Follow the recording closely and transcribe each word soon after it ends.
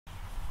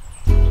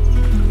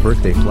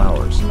Birthday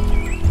flowers.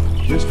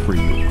 Just for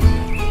you.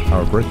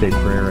 Our birthday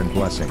prayer and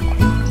blessing.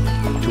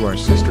 To our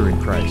sister in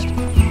Christ.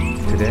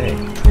 Today,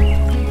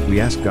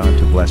 we ask God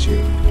to bless you.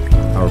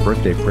 Our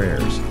birthday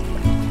prayers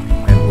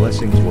and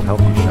blessings will help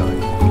you shine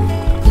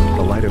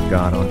the light of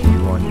God onto you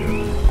on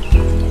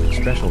your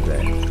special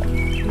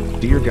day.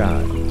 Dear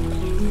God,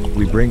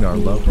 we bring our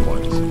loved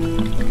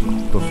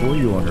ones before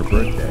you on her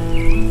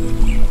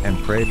birthday and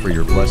pray for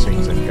your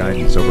blessings and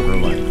guidance over her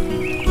life.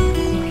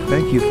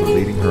 Thank you for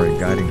leading her and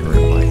guiding her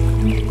in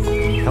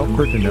life. Help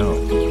her to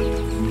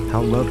know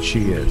how loved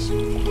she is.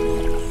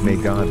 May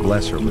God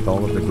bless her with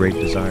all of the great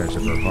desires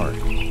of her heart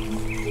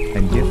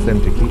and gift them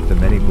to keep the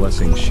many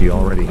blessings she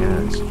already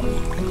has.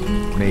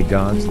 May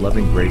God's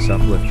loving grace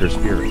uplift her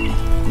spirit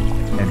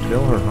and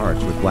fill her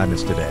hearts with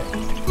gladness today.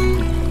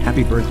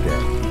 Happy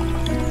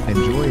birthday.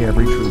 Enjoy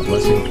every true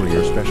blessing for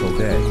your special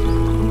day.